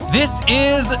This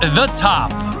is The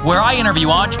Top, where I interview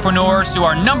entrepreneurs who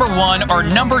are number one or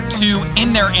number two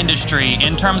in their industry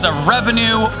in terms of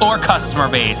revenue or customer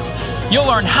base. You'll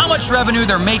learn how much revenue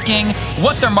they're making,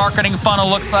 what their marketing funnel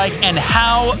looks like, and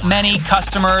how many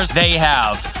customers they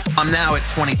have. I'm now at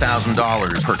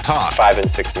 $20,000 per top. 5 and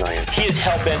 6 million. He is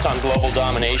hell-bent on global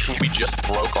domination. We just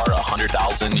broke our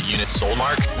 100,000 units sold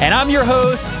mark. And I'm your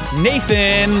host,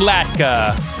 Nathan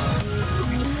Latka.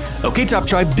 Okay, Top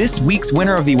Tribe, this week's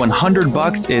winner of the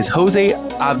 $100 is Jose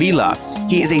Avila.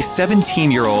 He is a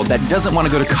 17-year-old that doesn't want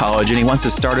to go to college and he wants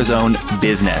to start his own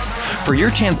business. For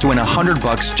your chance to win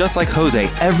 $100 just like Jose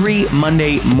every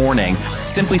Monday morning,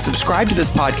 simply subscribe to this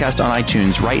podcast on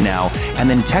iTunes right now and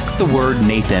then text the word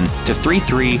Nathan to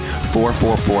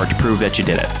 33444 to prove that you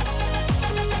did it.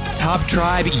 Top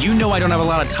Tribe, you know I don't have a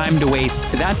lot of time to waste.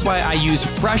 That's why I use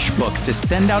FreshBooks to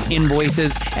send out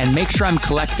invoices and make sure I'm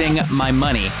collecting my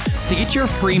money. To get your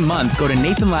free month, go to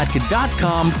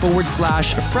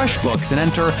nathanlatka.com/FreshBooks and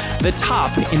enter the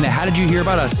top in the How Did You Hear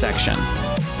About Us section.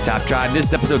 Top Tribe, this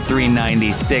is episode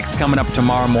 396. Coming up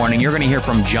tomorrow morning, you're going to hear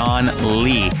from John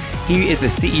Lee. He is the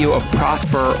CEO of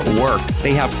Prosper Works.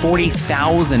 They have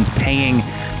 40,000 paying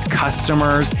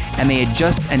customers, and they had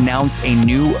just announced a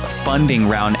new funding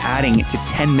round, adding to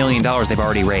 $10 million they've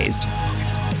already raised.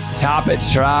 Top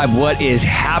Tribe, what is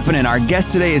happening? Our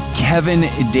guest today is Kevin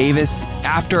Davis.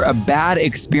 After a bad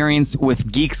experience with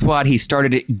Geek Squad, he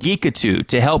started Geekatoo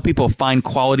to help people find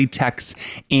quality techs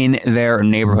in their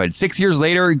neighborhood. 6 years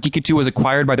later, Geekatoo was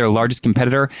acquired by their largest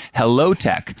competitor, Hello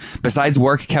Tech. Besides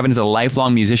work, Kevin is a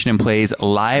lifelong musician and plays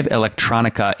live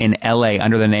electronica in LA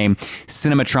under the name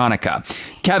Cinematronica.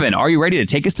 Kevin, are you ready to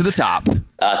take us to the top?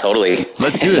 Totally.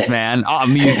 Let's do this, man.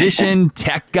 Musician,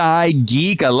 tech guy,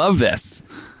 geek. I love this.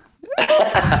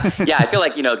 Yeah, I feel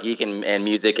like, geek and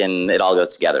music and it all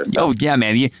goes together. So. Oh, yeah,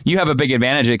 man. You have a big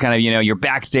advantage at kind of, you're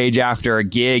backstage after a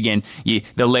gig and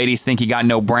the ladies think you got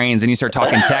no brains and you start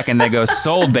talking tech and they go,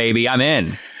 sold, baby, I'm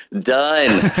in.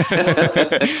 Done.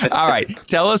 All right.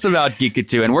 Tell us about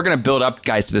Geekatoo. And we're going to build up,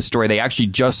 guys, to the story. They actually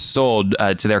just sold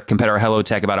to their competitor, Hello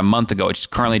Tech, about a month ago, which is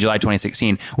currently July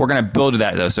 2016. We're going to build to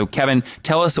that, though. So, Kevin,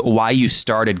 tell us why you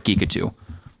started Geekatoo.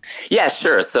 Yeah,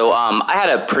 sure. So I had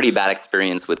a pretty bad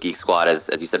experience with Geek Squad, as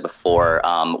you said before,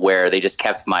 where they just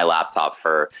kept my laptop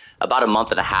for about a month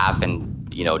and a half. And,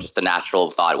 just the natural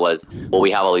thought was, well,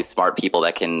 we have all these smart people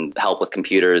that can help with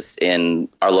computers in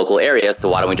our local area. So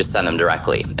why don't we just send them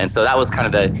directly? And so that was kind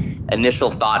of the initial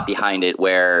thought behind it,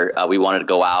 where we wanted to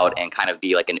go out and kind of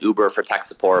be like an Uber for tech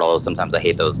support. Although sometimes I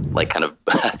hate those like kind of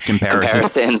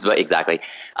comparisons, but exactly.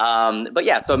 But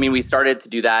yeah, so we started to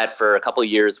do that for a couple of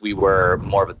years. We were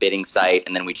more of a bidding site,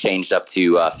 and then we changed up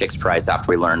to fixed price after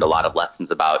we learned a lot of lessons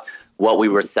about what we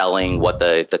were selling, what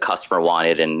the customer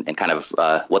wanted, and kind of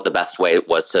what the best way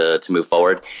was to move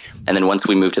forward. And then once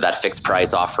we moved to that fixed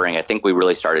price offering, I think we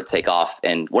really started to take off.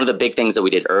 And one of the big things that we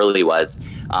did early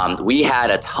was we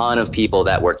had a ton of people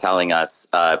that were telling us,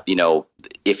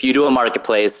 if you do a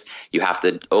marketplace, you have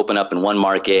to open up in one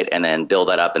market and then build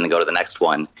that up and then go to the next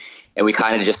one. And we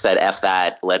kind of just said, F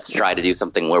that, let's try to do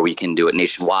something where we can do it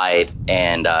nationwide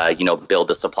and, build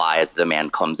the supply as the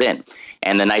demand comes in.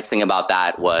 And the nice thing about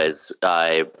that was,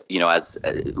 as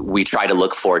we try to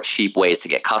look for cheap ways to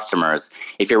get customers,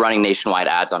 if you're running nationwide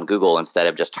ads on Google instead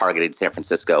of just targeting San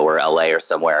Francisco or LA or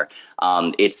somewhere,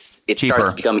 it starts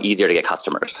to become easier to get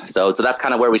customers. So that's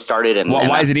kind of where we started. And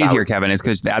why is it easier, Kevin? Is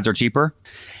because the ads are cheaper?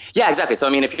 Yeah, exactly. So,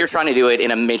 if you're trying to do it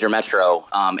in a major metro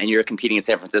and you're competing in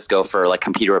San Francisco for like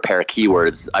computer repair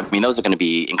keywords, those are going to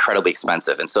be incredibly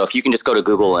expensive. And so if you can just go to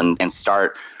Google and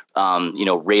start,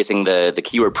 raising the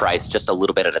keyword price just a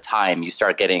little bit at a time, you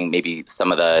start getting maybe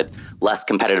some of the less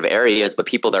competitive areas, but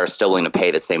people that are still willing to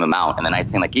pay the same amount. And the nice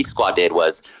thing that Geek Squad did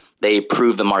was they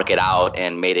proved the market out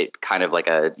and made it kind of like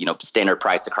a standard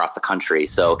price across the country.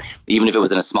 So even if it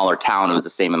was in a smaller town, it was the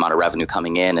same amount of revenue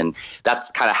coming in. And that's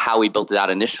kind of how we built it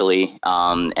out initially.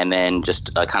 And then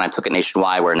just kind of took it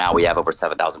nationwide, where now we have over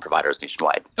 7,000 providers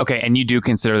nationwide. Okay. And you do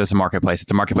consider this a marketplace? It's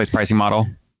a marketplace pricing model?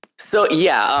 So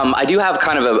yeah, I do have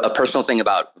kind of a personal thing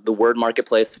about the word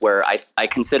marketplace, where I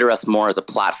consider us more as a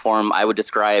platform. I would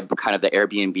describe kind of the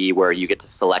Airbnb, where you get to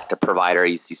select a provider,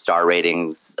 you see star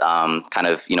ratings,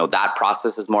 that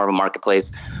process is more of a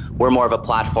marketplace. We're more of a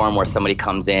platform where somebody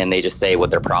comes in, they just say what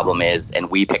their problem is,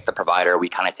 and we pick the provider. We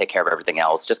kind of take care of everything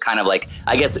else. Just kind of like,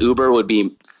 I guess Uber would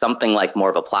be something like more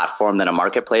of a platform than a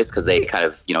marketplace, because they kind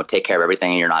of, take care of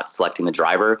everything and you're not selecting the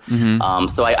driver. Mm-hmm.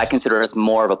 So I consider us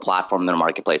more of a platform than a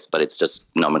marketplace, but it's just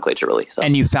nomenclature really. So.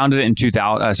 And you founded it in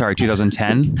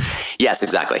 2010? Yes,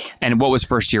 exactly. And what was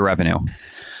first year revenue?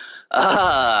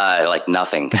 Like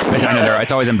nothing. I know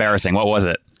it's always embarrassing. What was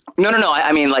it? No.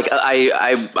 I mean, like,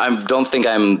 I don't think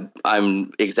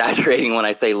I'm exaggerating when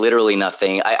I say literally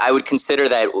nothing. I would consider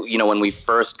that, when we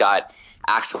first got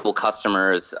actual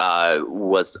customers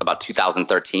was about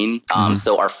 2013.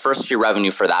 So our first year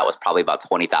revenue for that was probably about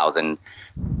 20,000.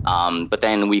 But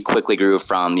then we quickly grew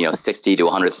from 60 to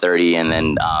 130, and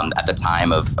then at the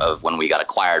time of when we got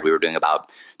acquired, we were doing about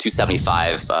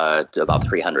 275 to about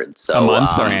 300. So a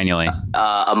month or annually?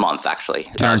 A month, actually.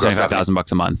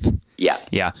 $275,000 a month. Yeah.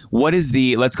 Yeah. What is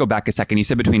let's go back a second. You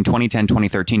said between 2010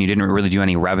 2013, you didn't really do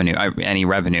any revenue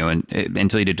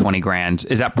until you did 20 grand.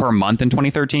 Is that per month in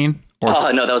 2013?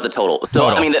 No, that was the total. So,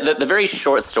 I mean, the very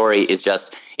short story is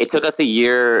just, it took us a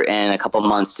year and a couple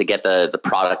months to get the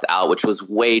product out, which was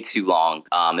way too long.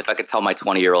 If I could tell my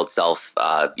 20-year-old self,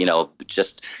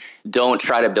 just don't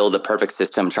try to build a perfect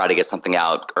system, try to get something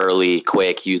out early,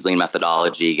 quick, use lean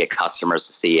methodology, get customers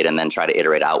to see it, and then try to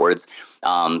iterate outwards.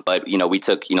 But, we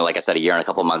took, like I said, a year and a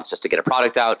couple months just to get a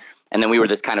product out. And then we were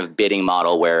this kind of bidding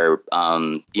model where,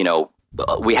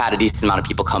 we had a decent amount of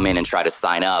people come in and try to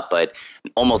sign up, but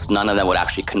almost none of them would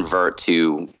actually convert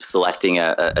to selecting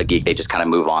a geek. They just kind of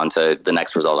move on to the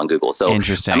next result on Google. So,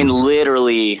 interesting. I mean,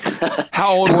 literally.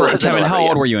 How old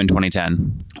were you in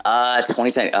 2010?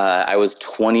 2010, I was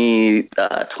 28,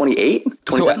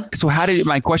 27. So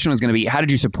my question was going to be, how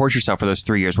did you support yourself for those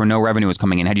 3 years where no revenue was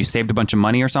coming in? Had you saved a bunch of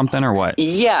money or something, or what?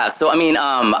 Yeah. So, I mean,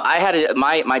 I had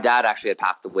my dad actually had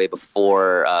passed away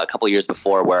before, a couple of years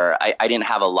before, where I didn't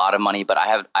have a lot of money, but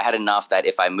I had enough that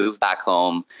if I moved back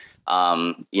home,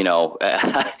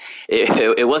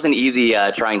 it wasn't easy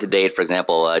trying to date, for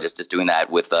example, just doing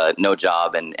that with no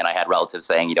job, and I had relatives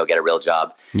saying, get a real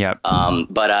job. Yeah.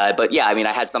 But yeah, I mean,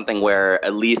 I had something where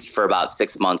at least for about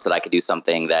 6 months that I could do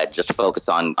something that just focus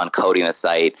on coding the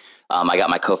site. I got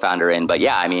my co-founder in, but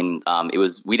yeah, I mean,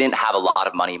 we didn't have a lot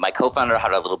of money. My co-founder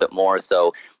had a little bit more,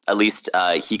 so at least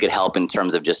he could help in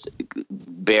terms of just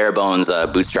bare bones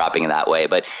bootstrapping in that way.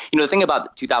 But the thing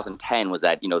about 2010 was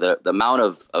that the amount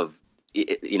of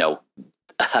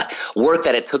work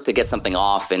that it took to get something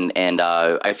off, and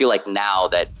I feel like now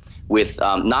that with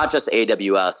not just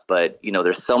AWS, but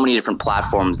there's so many different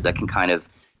platforms that can kind of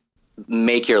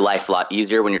make your life a lot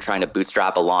easier when you're trying to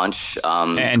bootstrap a launch.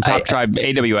 And TopTribe,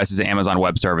 AWS is Amazon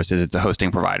Web Services. It's a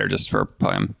hosting provider, just for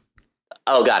playing.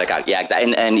 Oh, got it. Yeah,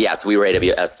 exactly. And yes, we were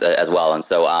AWS as well. And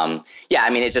so, yeah, I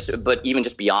mean, but even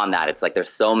just beyond that, it's like there's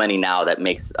so many now that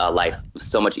makes life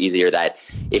so much easier that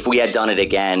if we had done it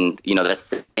again, the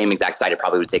same exact site, it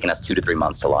probably would have taken us 2 to 3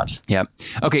 months to launch. Yeah.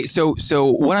 Okay. So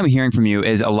what I'm hearing from you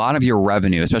is a lot of your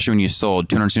revenue, especially when you sold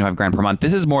 275 grand per month,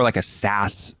 this is more like a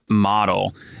SaaS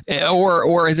model,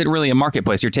 or is it really a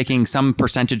marketplace? You're taking some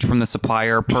percentage from the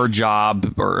supplier per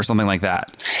job or something like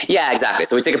that. Yeah, exactly.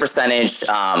 So we take a percentage,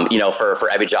 for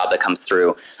every job that comes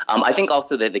through. I think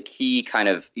also that the key kind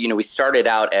of, we started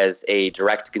out as a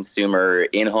direct consumer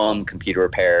in-home computer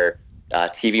repair,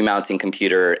 TV mounting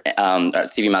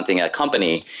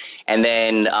company. And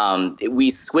then we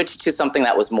switched to something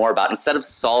that was more about, instead of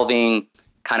solving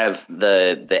kind of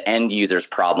the end user's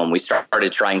problem, we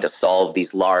started trying to solve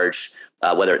these large,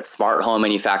 whether it's smart home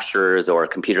manufacturers or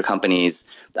computer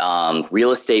companies, real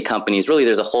estate companies. Really,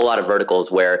 there's a whole lot of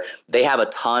verticals where they have a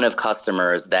ton of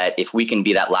customers that if we can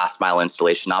be that last mile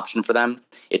installation option for them,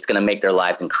 it's going to make their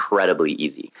lives incredibly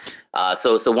easy.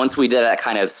 So once we did that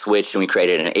kind of switch and we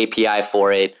created an API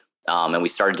for it, and we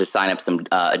started to sign up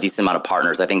a decent amount of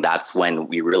partners, I think that's when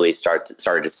we really started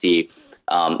to see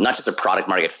not just a product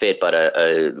market fit, but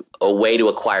a way to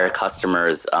acquire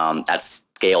customers at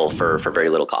scale for very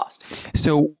little cost.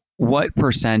 So what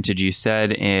percentage, you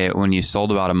said when you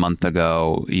sold about a month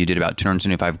ago, you did about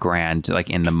 275 grand like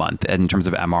in the month in terms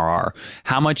of MRR.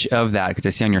 How much of that, because I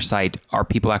see on your site, are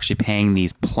people actually paying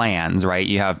these plans, right?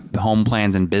 You have home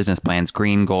plans and business plans,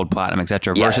 green, gold, platinum, et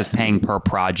cetera, versus paying per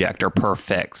project or per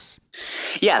fix?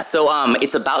 Yeah, so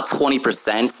it's about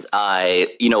 20%.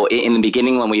 In the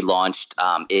beginning when we launched,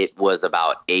 it was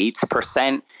about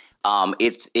 8%.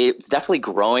 It's definitely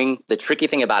growing. The tricky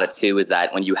thing about it too is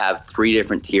that when you have 3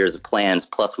 different tiers of plans,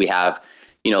 plus we have,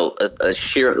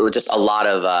 just a lot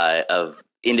of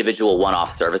individual one-off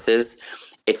services,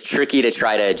 it's tricky to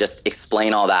try to just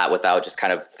explain all that without just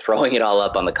kind of throwing it all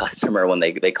up on the customer when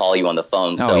they call you on the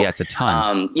phone. Oh, yeah, it's a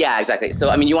ton. Yeah, exactly.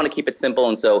 So, I mean, you want to keep it simple.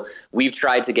 And so we've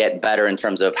tried to get better in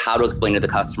terms of how to explain to the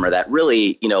customer that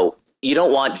really, you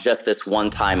don't want just this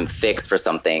one-time fix for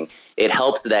something. It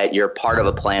helps that you're part of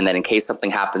a plan that in case something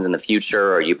happens in the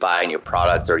future, or you buy a new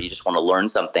product, or you just want to learn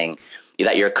something,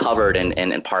 that you're covered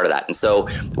and part of that. And so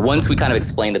once we kind of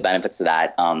explain the benefits of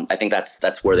that, I think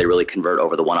that's where they really convert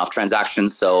over the one-off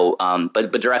transactions. So,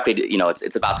 but directly,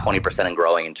 it's about 20% and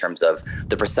growing in terms of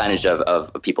the percentage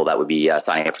of people that would be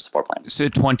signing up for support plans. So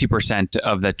 20%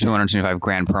 of the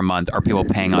 $275,000 per month are people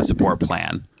paying on a support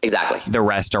plan. Exactly. The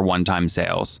rest are one-time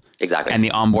sales. Exactly. And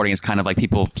the onboarding is kind of like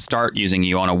people start using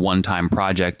you on a one-time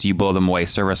project. You blow them away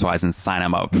service-wise and sign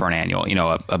them up for an annual,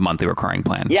 a monthly recurring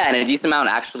plan. Yeah, and a decent amount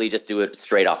actually just do it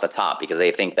straight off the top because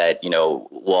they think that,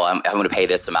 well, I'm going to pay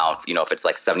this amount, if it's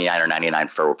like $79 or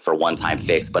 $99 for one-time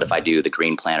fix. But if I do the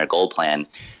green plan or gold plan,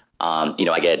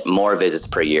 I get more visits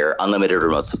per year, unlimited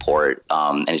remote support,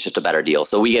 and it's just a better deal.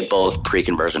 So we get both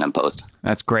pre-conversion and post.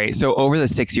 That's great. So over the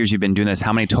 6 years you've been doing this,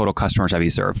 how many total customers have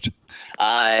you served?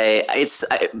 This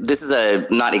is a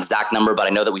not exact number, but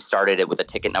I know that we started it with a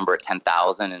ticket number at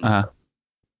 10,000 and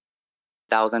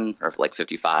 1,000 or like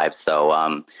 55.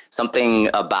 So something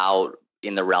about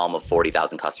in the realm of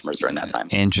 40,000 customers during that time.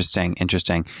 Interesting.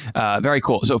 Very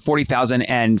cool. So 40,000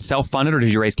 and self-funded, or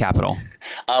did you raise capital?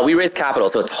 We raised capital.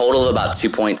 So a total of about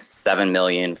 2.7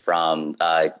 million from,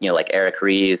 like Eric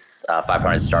Ries,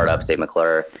 500 Startups, Dave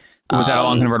McClure. Was that all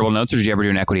on convertible notes, or did you ever do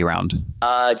an equity round?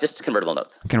 Just convertible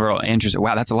notes. Convertible. Interesting.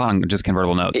 Wow, that's a lot on just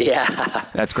convertible notes. Yeah.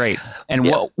 That's great. And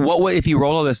what if you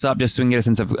roll all this up, just so we can get a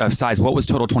sense of size, what was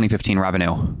total 2015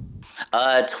 revenue?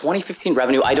 2015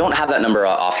 revenue, I don't have that number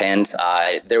offhand.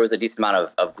 There was a decent amount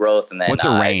of growth. And then what's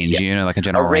a range? Like a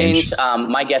general range?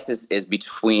 My guess is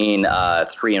between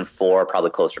 3 and 4, probably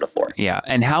closer to 4. Yeah.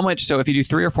 And how much, so if you do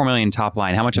 3 or 4 million top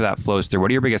line, how much of that flows through?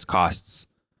 What are your biggest costs?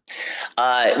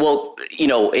 Well,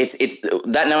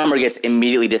 that number gets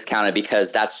immediately discounted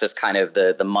because that's just kind of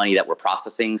the money that we're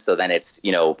processing. So then it's,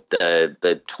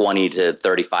 the 20 to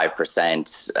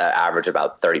 35%, average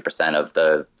about 30% of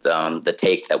the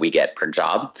take that we get per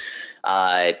job.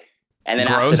 And then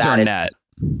gross after that,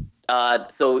 or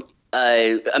net? So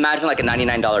imagine like a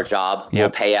 $99 job. Yep. We'll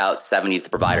pay out 70 to the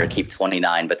provider, keep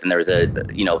 29, but then there's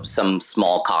some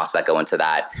small costs that go into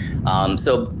that.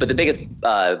 But the biggest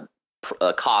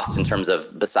cost in terms of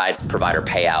besides provider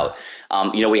payout,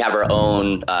 we have our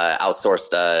own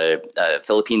outsourced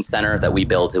Philippines center that we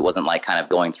built. It wasn't like kind of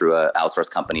going through an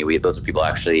outsourced company. Those are people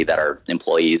actually that are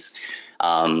employees.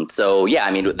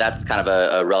 That's kind of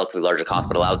a relatively larger cost,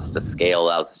 but allows us to scale,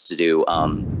 allows us to do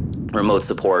remote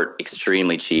support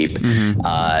extremely cheap. Mm-hmm.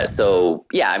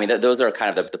 Those are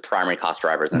kind of the primary cost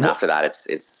drivers. And after that,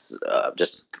 it's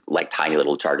just like tiny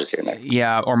little charges here and there.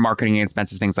 Yeah. Or marketing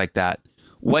expenses, things like that.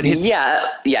 Yeah,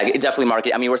 definitely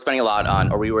market. I mean, we were spending a lot on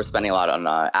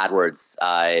AdWords.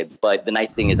 But the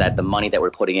nice thing is that the money that we're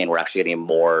putting in, we're actually getting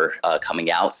more coming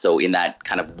out. So in that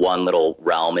kind of one little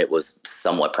realm, it was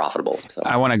somewhat profitable. So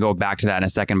I want to go back to that in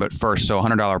a second, but first, so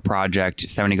 $100 project,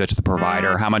 70 goes to the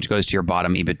provider. How much goes to your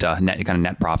bottom EBITDA,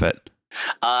 net profit?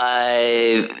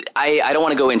 I don't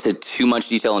want to go into too much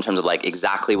detail in terms of like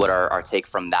exactly what our take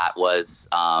from that was.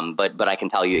 But I can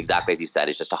tell you exactly as you said,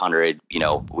 it's just 100,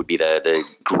 would be the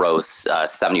gross,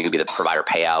 70 would be the provider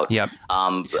payout. Yep.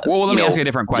 Let me ask you a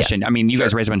different question. Yeah, I mean, you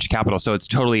guys raise a bunch of capital, so it's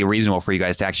totally reasonable for you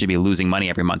guys to actually be losing money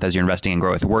every month as you're investing in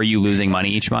growth. Were you losing money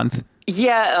each month?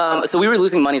 Yeah. So we were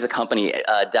losing money as a company,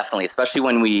 definitely, especially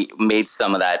when we made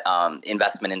some of that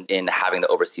investment in having the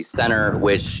overseas center,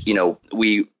 which,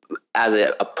 we, as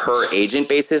a per agent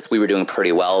basis, we were doing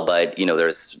pretty well, but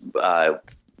there's a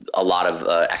lot of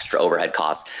extra overhead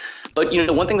costs. But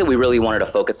one thing that we really wanted to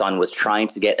focus on was trying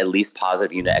to get at least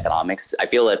positive unit economics. I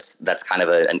feel that's kind of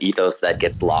an ethos that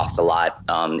gets lost a lot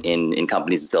in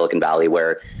companies in Silicon Valley,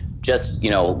 where just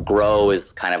grow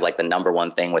is kind of like the number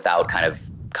one thing without kind of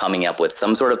coming up with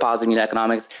some sort of positive unit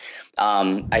economics.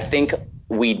 I think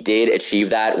we did achieve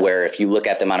that, where if you look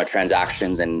at the amount of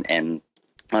transactions and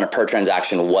on a per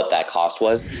transaction, what that cost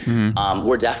was,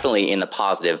 we're definitely in the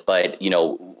positive. But,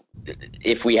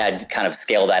 if we had kind of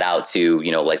scaled that out to,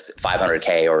 like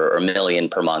 500K or $1 million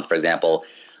per month, for example,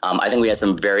 I think we had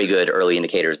some very good early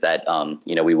indicators that,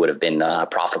 we would have been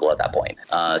profitable at that point.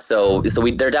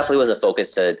 There definitely was a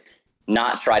focus to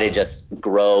not try to just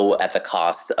grow at the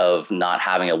cost of not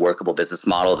having a workable business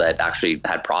model that actually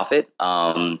had profit.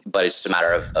 But it's just a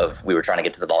matter of we were trying to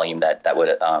get to the volume that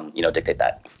would, dictate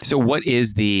that. So what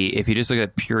is if you just look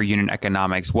at pure unit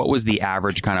economics, what was the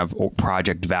average kind of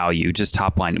project value, just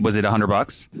top line? Was it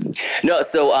 $100? No.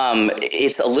 So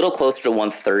it's a little closer to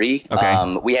 130.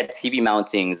 Okay. We had TV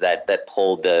mountings that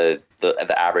pulled the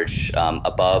average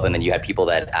above, and then you had people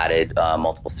that added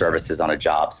multiple services on a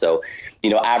job. So,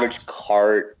 average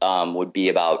cart would be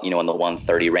about, in the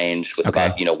 130 range with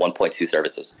about, 1.2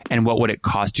 services. And what would it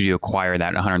cost you to acquire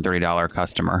that $130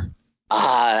 customer?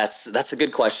 That's a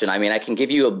good question. I mean, I can give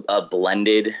you a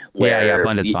blended. Yeah,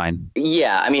 blended's fine.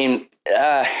 Yeah, I mean,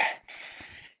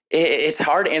 it's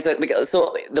hard to answer because,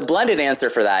 so the blended answer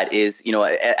for that is,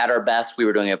 at our best, we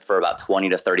were doing it for about $20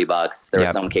 to $30. There were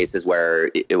some cases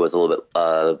where it was a little bit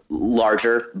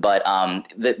larger, but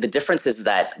the difference is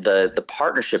that the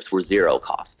partnerships were zero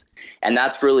cost. And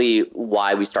that's really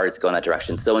why we started to go in that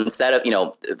direction. So instead of,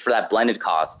 for that blended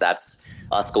cost, that's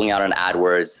us going out on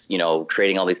AdWords,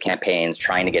 creating all these campaigns,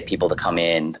 trying to get people to come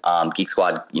in. Geek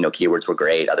Squad, keywords were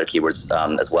great, other keywords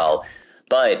as well.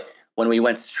 But when we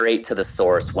went straight to the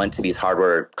source, went to these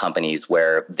hardware companies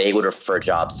where they would refer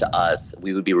jobs to us,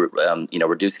 we would be,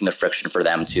 reducing the friction for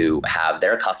them to have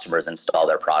their customers install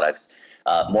their products,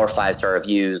 more 5-star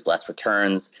reviews, less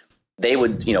returns. They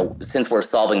would, since we're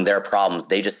solving their problems,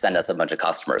 they just send us a bunch of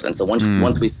customers. And so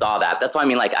once we saw that, that's why I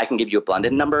mean, like, I can give you a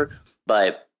blended number,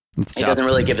 but it doesn't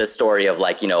really give the story of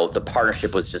like, the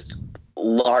partnership was just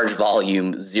large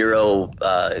volume, zero,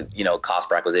 cost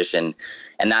per acquisition.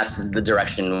 And that's the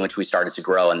direction in which we started to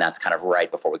grow. And that's kind of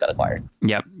right before we got acquired.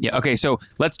 Yep. Yeah. Okay. So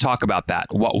let's talk about that.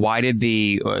 Why did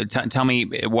tell me,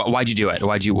 why'd you do it?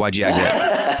 Why'd you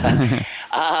exit?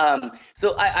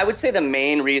 So I would say the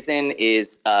main reason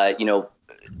is,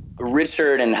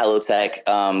 Richard and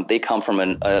HelloTech, they come from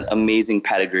an amazing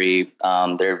pedigree.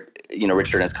 They're,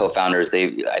 Richard and his co-founders,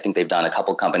 I think they've done a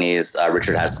couple companies.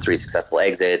 Richard has 3 successful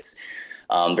exits.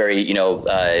 I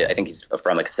think he's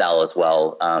from Excel as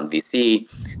well, VC.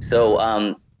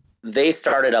 So they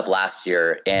started up last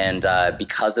year, and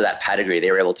because of that pedigree,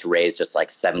 they were able to raise just like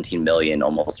 17 million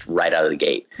almost right out of the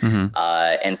gate.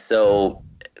 And so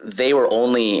they were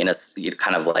only in a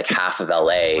kind of like half of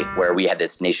LA where we had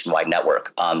this nationwide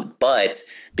network. But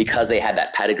because they had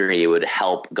that pedigree, it would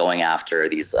help going after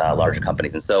these larger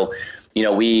companies. And so,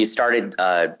 we started,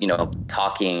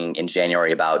 talking in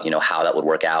January about, how that would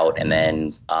work out. And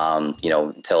then,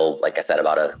 until, like I said,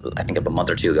 I think a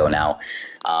month or 2 ago now,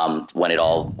 when it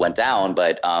all went down.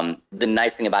 But the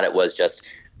nice thing about it was just,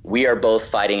 we are both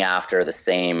fighting after the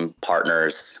same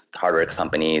partners, hardware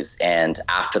companies, and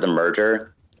after the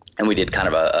merger, and we did kind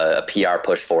of a PR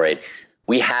push for it,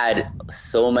 we had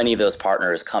so many of those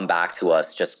partners come back to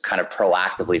us just kind of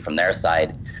proactively from their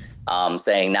side,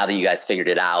 saying, now that you guys figured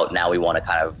it out, now we want to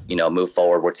kind of, move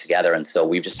forward, work together. And so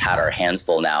we've just had our hands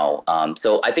full now.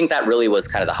 So I think that really was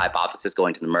kind of the hypothesis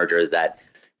going to the merger, is that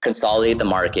consolidate the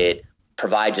market,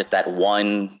 provide just that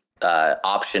one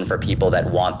option for people that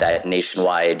want that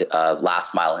nationwide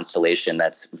last mile installation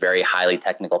that's very highly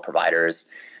technical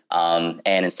providers. And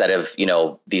instead of,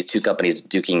 these 2 companies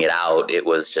duking it out, it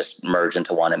was just merge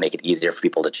into one and make it easier for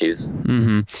people to choose.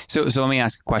 So let me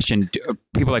ask a question.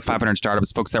 People like 500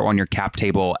 Startups, folks that were on your cap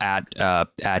table at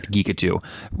Geekatoo,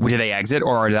 did they exit,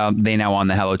 or are they now on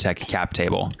the HelloTech cap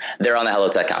table? They're on the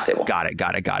HelloTech cap table.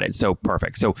 Got it. So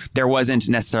perfect. So there wasn't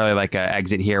necessarily like an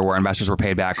exit here where investors were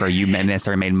paid back or you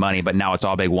necessarily made money, but now it's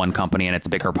all big one company and it's a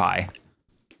bigger pie.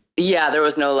 Yeah, there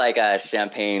was no like a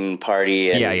champagne party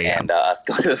and us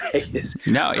going to Vegas.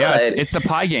 No, yeah, it's the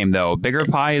pie game though. Bigger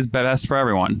pie is best for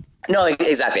everyone. No,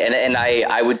 exactly. And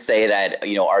I would say that,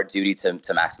 our duty to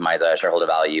maximize shareholder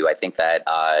value, I think that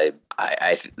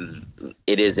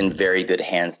it is in very good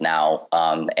hands now.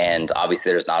 And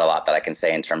obviously there's not a lot that I can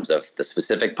say in terms of the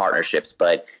specific partnerships,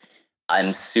 but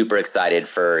I'm super excited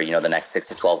for, the next 6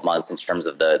 to 12 months in terms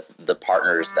of the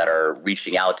partners that are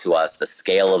reaching out to us, the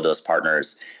scale of those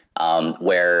partners,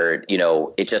 where,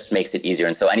 it just makes it easier.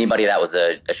 And so anybody that was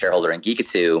a shareholder in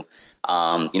Geekatoo,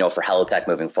 for HelloTech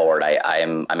moving forward,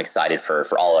 I'm excited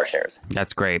for all our shares.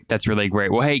 That's great. That's really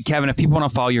great. Well, hey, Kevin, if people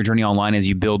want to follow your journey online as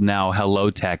you build now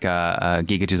HelloTech,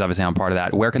 Geekatoo is obviously on part of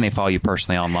that. Where can they follow you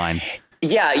personally online?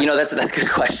 Yeah, that's a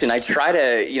good question. I try to,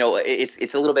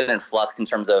 it's a little bit in flux in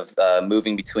terms of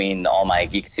moving between all my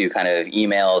Geekatoo kind of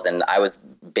emails, and I was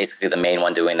basically the main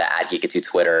one doing the @Geekatoo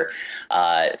Twitter.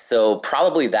 So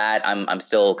probably that I'm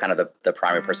still kind of the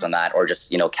primary person on that, or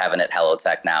just Kevin at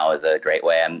HelloTech now is a great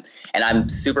way. And I'm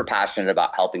super passionate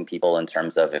about helping people in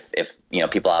terms of if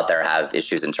people out there have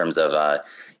issues in terms of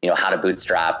how to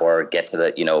bootstrap or get to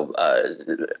the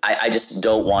I just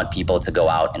don't want people to go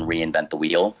out and reinvent the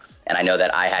wheel. And I know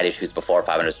that I had issues before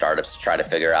 500 Startups to try to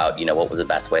figure out, what was the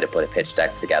best way to put a pitch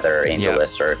deck together,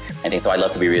 AngelList or anything. So I'd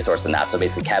love to be resourced in that. So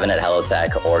basically Kevin at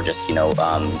HelloTech, or just,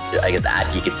 I guess the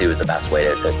 @Geekatoo is the best way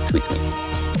to tweet to me.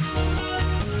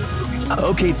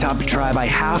 Okay, Top Tribe, I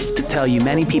have to tell you,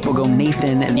 many people go,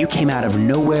 Nathan, and you came out of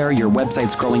nowhere. Your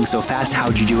website's growing so fast.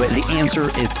 How'd you do it? The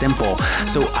answer is simple.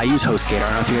 So I use HostGator. I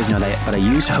don't know if you guys know that, but I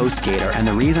use HostGator. And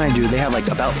the reason I do, they have like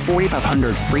about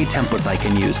 4,500 free templates I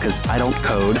can use because I don't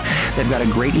code. They've got a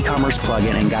great e-commerce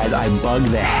plugin. And guys, I bug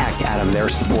the heck out of their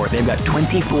support. They've got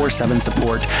 24/7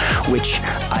 support, which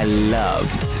I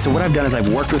love. So what I've done is I've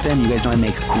worked with them. You guys know I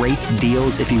make great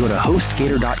deals. If you go to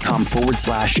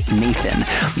HostGator.com/Nathan,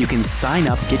 you can sign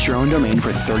up, get your own domain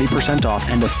for 30% off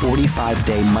and a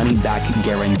 45-day money-back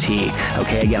guarantee.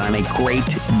 Okay, again, I make great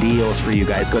deals for you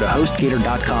guys. Go to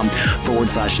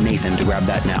HostGator.com/Nathan to grab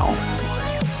that now.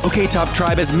 Okay, Top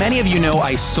Tribe, as many of you know,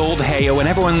 I sold Heyo, and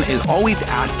everyone is always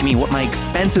asking me what my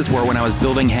expenses were when I was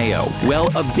building Heyo.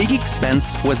 Well, a big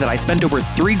expense was that I spent over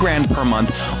 $3,000 per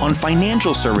month on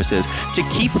financial services to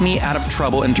keep me out of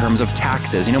trouble in terms of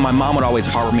taxes. You know, my mom would always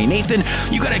harbor me, Nathan,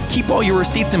 you gotta keep all your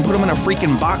receipts and put them in a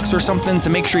freaking box or something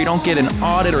to make sure you don't get an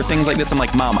audit or things like this. I'm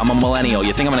like, Mom, I'm a millennial.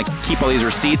 You think I'm gonna keep all these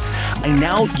receipts? I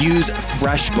now use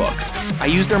FreshBooks. I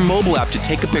use their mobile app to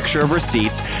take a picture of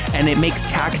receipts, and it makes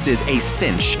taxes a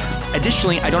cinch.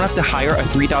 Additionally, I don't have to hire a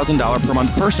 $3,000 per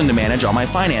month person to manage all my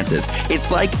finances.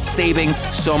 It's like saving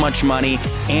so much money,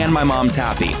 and my mom's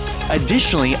happy.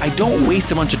 Additionally, I don't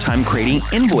waste a bunch of time creating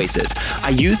invoices.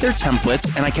 I use their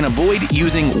templates, and I can avoid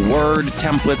using Word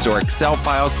templates or Excel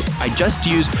files. I just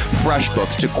use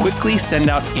FreshBooks to quickly send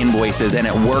out invoices, and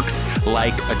it works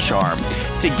like a charm.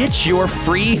 To get your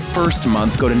free first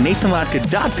month, go to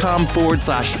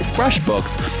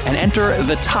nathanlatka.com/FreshBooks and enter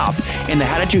the top in the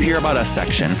How Did You Hear About Us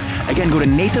section. Again, go to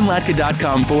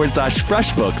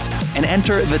nathanlatka.com/FreshBooks and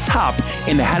enter the top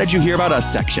in the How Did You Hear About Us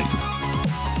section.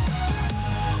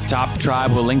 Top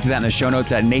Tribe, we'll link to that in the show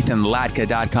notes at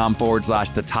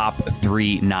nathanlatka.com/the top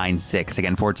 396.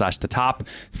 Again, /the top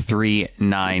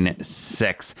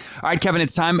 396. All right, Kevin,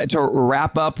 it's time to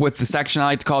wrap up with the section I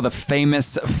like to call the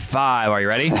Famous Five. Are you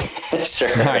ready? Sure.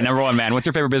 All right, number one, man. What's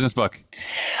your favorite business book?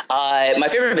 My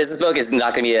favorite business book is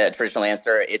not going to be a traditional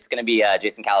answer. It's going to be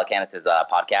Jason Calacanis'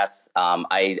 podcast.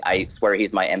 I swear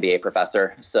he's my MBA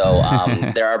professor. So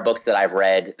there are books that I've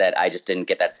read that I just didn't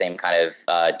get that same kind of,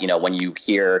 when you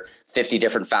hear 50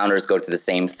 different founders go through the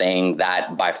same thing,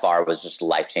 that by far was just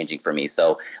life-changing for me.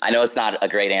 So I know it's not a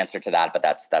great answer to that, but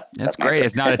that's my great. answer.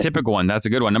 It's not a typical one. That's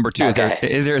a good one. Number two, okay.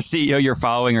 is there a CEO you're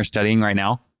following or studying right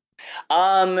now?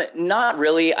 Not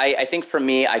really. I think for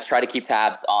me, I try to keep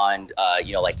tabs on,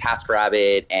 like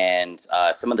TaskRabbit and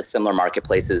some of the similar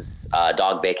marketplaces,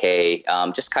 Dog Vacay,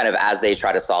 just kind of as they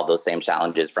try to solve those same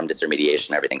challenges from disintermediation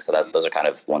and everything. So those are kind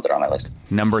of ones that are on my list.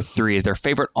 Number three, is there a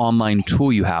favorite online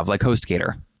tool you have, like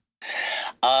HostGator?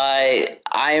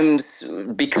 I'm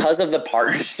because of the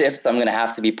partnerships, I'm going to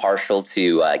have to be partial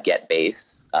to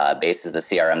GetBase. Base is the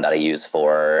CRM that I use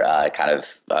for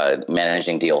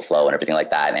managing deal flow and everything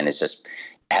like that, and it's just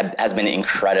has been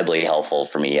incredibly helpful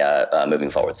for me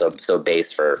moving forward. So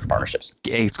Base for partnerships.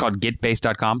 It's called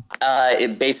getbase.com?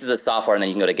 Base is the software, and then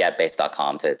you can go to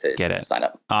getbase.com to sign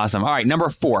up. Awesome. All right, number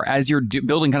four, as you're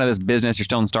building kind of this business, you're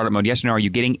still in startup mode. Yes or no, are you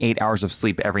getting 8 hours of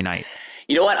sleep every night?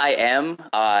 You know what? I am.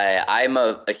 I'm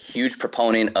a huge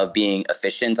proponent of being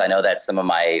efficient. I know that some of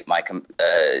my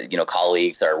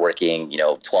colleagues are working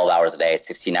 12 hours a day,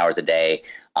 16 hours a day.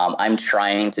 I'm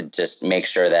trying to just make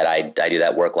sure that I do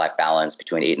that work-life balance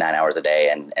between 8 and 9 hours a day,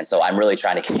 and so I'm really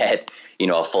trying to get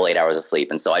a full 8 hours of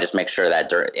sleep. And so I just make sure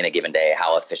that in a given day,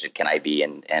 how efficient can I be,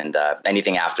 and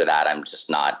anything after that, I'm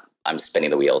spinning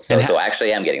the wheels. So I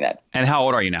actually am getting that. And how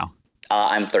old are you now?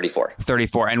 I'm 34.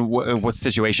 34. And what's the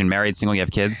situation? Married, single, you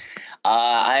have kids?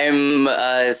 I'm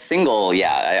single.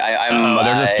 Yeah.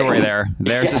 There's a story there.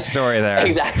 There's a story there.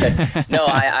 Exactly. No,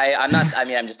 I'm not. I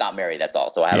mean, I'm just not married. That's all.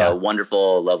 So I have a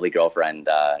wonderful, lovely girlfriend.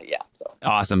 So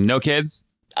awesome. No kids?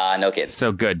 No kids.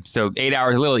 So good. So 8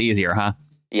 hours, a little easier, huh?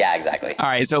 Yeah, exactly. All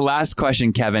right. So last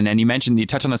question, Kevin. And you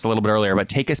touched on this a little bit earlier, but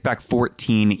take us back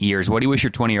 14 years. What do you wish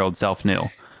your 20-year-old self knew?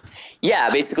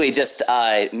 Yeah, basically just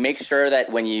make sure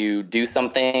that when you do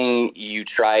something, you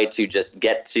try to just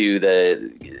get to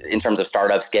in terms of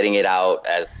startups, getting it out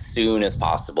as soon as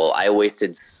possible. I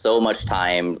wasted so much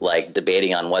time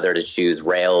debating on whether to choose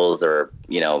Rails or,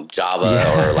 Java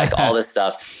or all this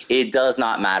stuff. It does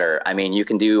not matter. I mean, you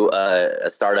can do a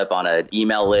startup on an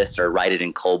email list or write it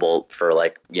in Cobalt for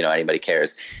anybody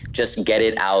cares. Just get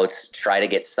it out, try to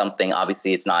get something.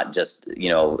 Obviously, it's not just,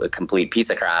 a complete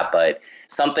piece of crap, but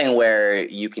something where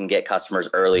you can get customers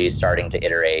early, starting to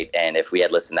iterate. And if we had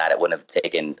listened to that, it wouldn't have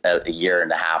taken a year and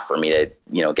a half for me to,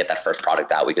 get that first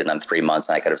product out. We could have done 3 months,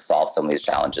 and I could have solved some of these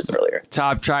challenges earlier.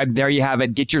 Top Tribe, there you have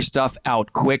it. Get your stuff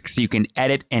out quick so you can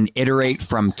edit and iterate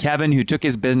from Kevin, who took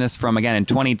his business from, again, in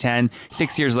 2010,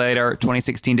 6 years later,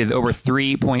 2016, did over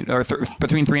between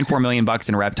 $3 and $4 million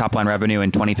in top line revenue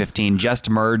in 2015. Just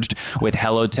merged with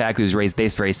HelloTech,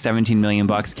 they've raised $17 million.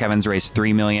 Kevin's raised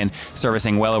 $3 million,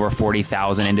 servicing well over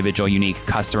 40,000 individual unique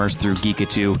customers through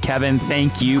Geekatoo. Kevin,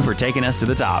 thank you for taking us to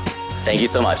the top. Thank you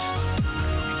so much.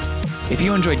 If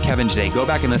you enjoyed Kevin today, go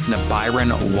back and listen to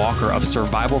Byron Walker of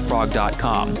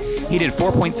survivalfrog.com. He did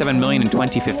 $4.7 million in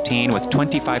 2015 with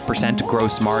 25%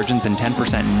 gross margins and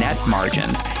 10% net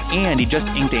margins. And he just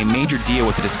inked a major deal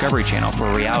with the Discovery Channel for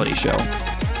a reality show.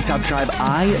 Top Tribe,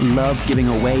 I love giving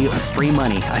away free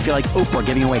money. I feel like Oprah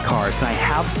giving away cars, and I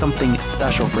have something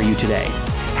special for you today.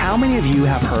 How many of you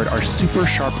have heard our super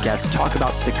sharp guests talk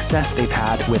about success they've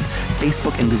had with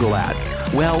Facebook and Google Ads?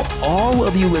 Well, all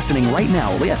of you listening right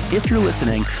now, yes, if you're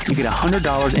listening, you get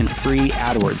 $100 in free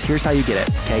AdWords. Here's how you get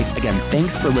it, okay? Again,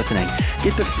 thanks for listening.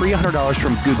 Get the free $100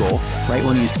 from Google, right,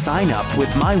 when you sign up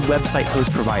with my website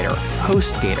host provider,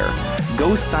 HostGator.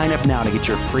 Go sign up now to get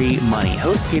your free money.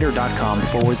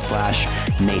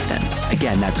 HostGator.com/Nathan.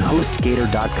 Again, that's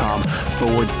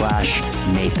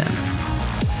HostGator.com/Nathan.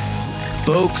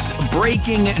 Folks,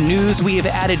 breaking news. We have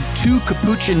added 2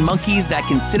 capuchin monkeys that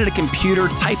can sit at a computer,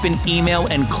 type an email,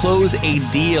 and close a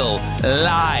deal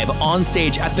live on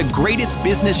stage at the greatest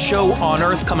business show on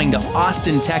earth, coming to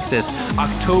Austin, Texas,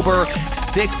 October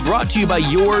 6th. Brought to you by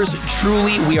yours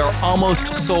truly. We are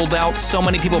almost sold out. So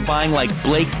many people buying, like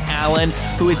Blake Allen,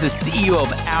 who is the CEO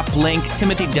of AppLink,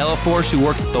 Timothy Delaforce, who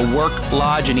works at the Work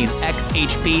Lodge, and he's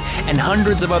ex-HP, and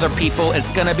hundreds of other people.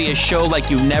 It's going to be a show like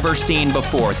you've never seen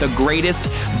before. The greatest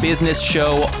business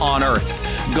show on earth.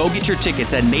 Go get your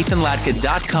tickets at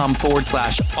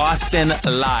nathanlatka.com/Austin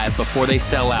Live before they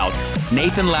sell out.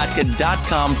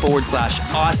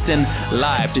 nathanlatka.com/Austin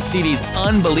Live to see these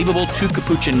unbelievable 2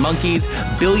 capuchin monkeys,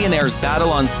 billionaires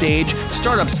battle on stage,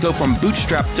 startups go from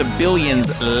bootstrap to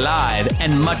billions live,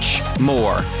 and much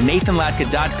more.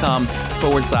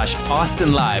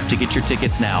 nathanlatka.com/Austin Live to get your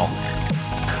tickets now.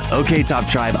 Okay, Top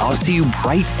Tribe, I'll see you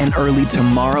bright and early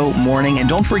tomorrow morning. And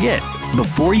don't forget,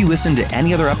 before you listen to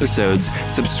any other episodes,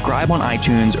 subscribe on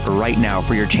iTunes right now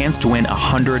for your chance to win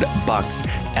 $100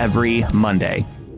 every Monday.